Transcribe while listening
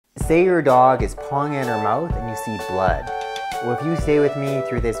Say your dog is pawing at her mouth and you see blood. Well, if you stay with me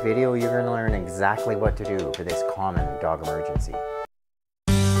through this video, you're going to learn exactly what to do for this common dog emergency.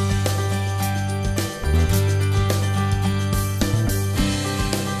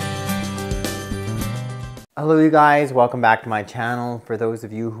 Hello you guys, welcome back to my channel. For those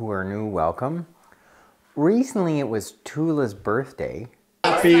of you who are new, welcome. Recently it was Tula's birthday.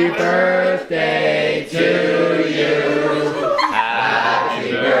 Happy birthday to you.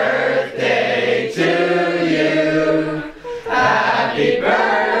 Happy birthday to you. Happy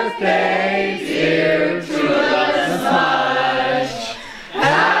birthday, dear Tula Smudge.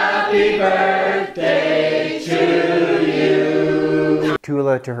 Happy birthday to you.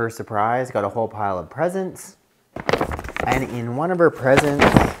 Tula, to her surprise, got a whole pile of presents. And in one of her presents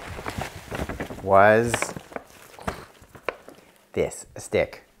was this, a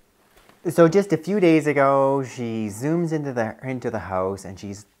stick. So just a few days ago, she zooms into the house and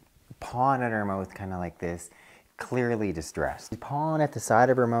she's pawing at her mouth kind of like this, clearly distressed. She's pawing at the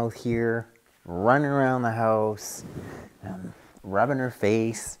side of her mouth here, running around the house, rubbing her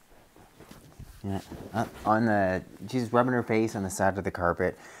face. She's rubbing her face on the side of the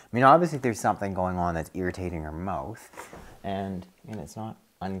carpet. I mean, obviously there's something going on that's irritating her mouth, and it's not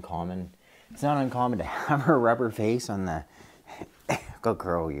uncommon. It's not uncommon to have her rub her face on the go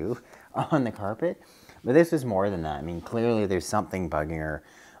girl you on the carpet, but this is more than that. I mean, clearly there's something bugging her.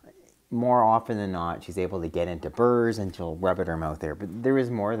 More often than not, she's able to get into burrs and she'll rub at her mouth there, but there is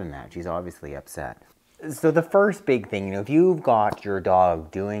more than that. She's obviously upset. So the first big thing, if you've got your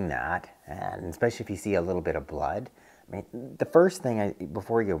dog doing that, and especially if you see a little bit of blood, I mean, the first thing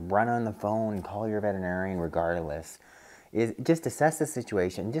before you run on the phone and call your veterinarian regardless, is just assess the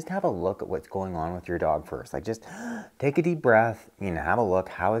situation. Just have a look at what's going on with your dog first. Like, just take a deep breath, have a look.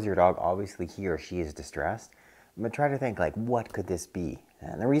 How is your dog? Obviously he or she is distressed. But try to think, like, what could this be?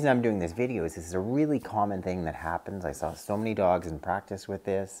 And the reason I'm doing this video is this is a really common thing that happens. I saw so many dogs in practice with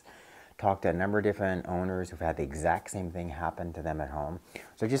this. Talked to a number of different owners who've had the exact same thing happen to them at home.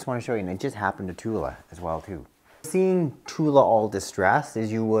 So I just want to show you, and it just happened to Tula as well too. Seeing Tula all distressed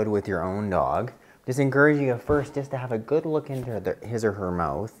as you would with your own dog, just encourage you first just to have a good look into his or her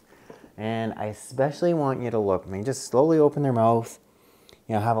mouth. And I especially want you to look, just slowly open their mouth,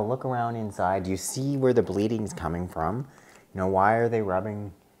 have a look around inside. Do you see where the bleeding is coming from? Why are they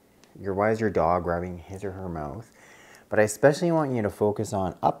rubbing, why is your dog rubbing his or her mouth? But I especially want you to focus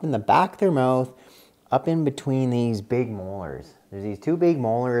on up in the back of their mouth, up in between these big molars. There's these two big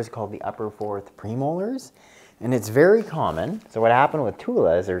molars called the upper fourth premolars, and it's very common. So what happened with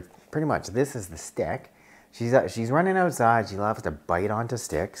Tula is pretty much this is the stick. She's running outside. She loves to bite onto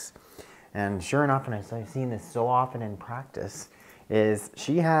sticks, and sure enough, and I've seen this so often in practice, is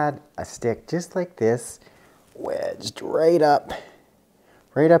she had a stick just like this, wedged right up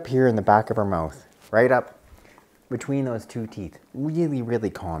here in the back of her mouth, right up between those two teeth. Really, really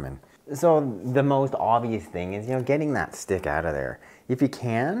common. So the most obvious thing is, getting that stick out of there. If you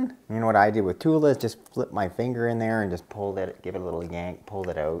can, what I did with Tula is just flip my finger in there and just pulled it, give it a little yank, pulled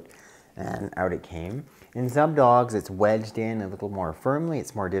it out, and out it came. In some dogs, it's wedged in a little more firmly.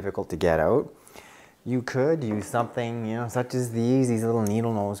 It's more difficult to get out. You could use something, such as these little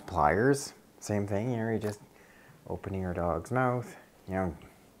needle nose pliers. Same thing, you're just opening your dog's mouth,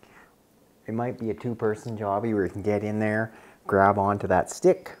 It might be a two-person job where you can get in there, grab onto that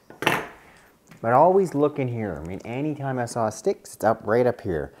stick. But always look in here. Anytime I saw a stick, it's right up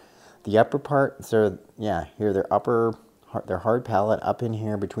here. The upper part, so yeah, here their hard palate up in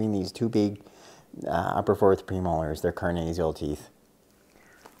here between these two big upper fourth premolars, their carnassial teeth.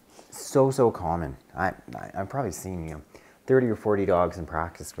 So common. I've probably seen 30 or 40 dogs in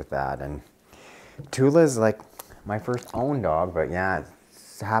practice with that, and Tula's like my first own dog, but yeah, it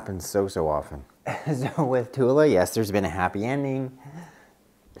happens so often. So with Tula, yes, there's been a happy ending.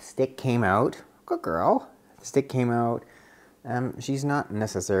 The stick came out. Good girl. The stick came out. She's not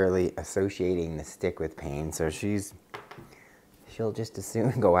necessarily associating the stick with pain, so she'll just as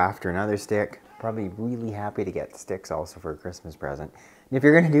soon go after another stick. Probably really happy to get sticks also for a Christmas present. And if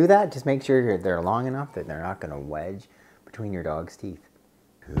you're going to do that, just make sure they're long enough that they're not going to wedge between your dog's teeth.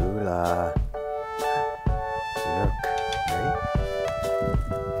 Tula. Look. Ready?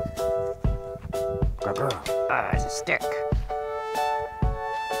 Good girl. Ah, it's a stick.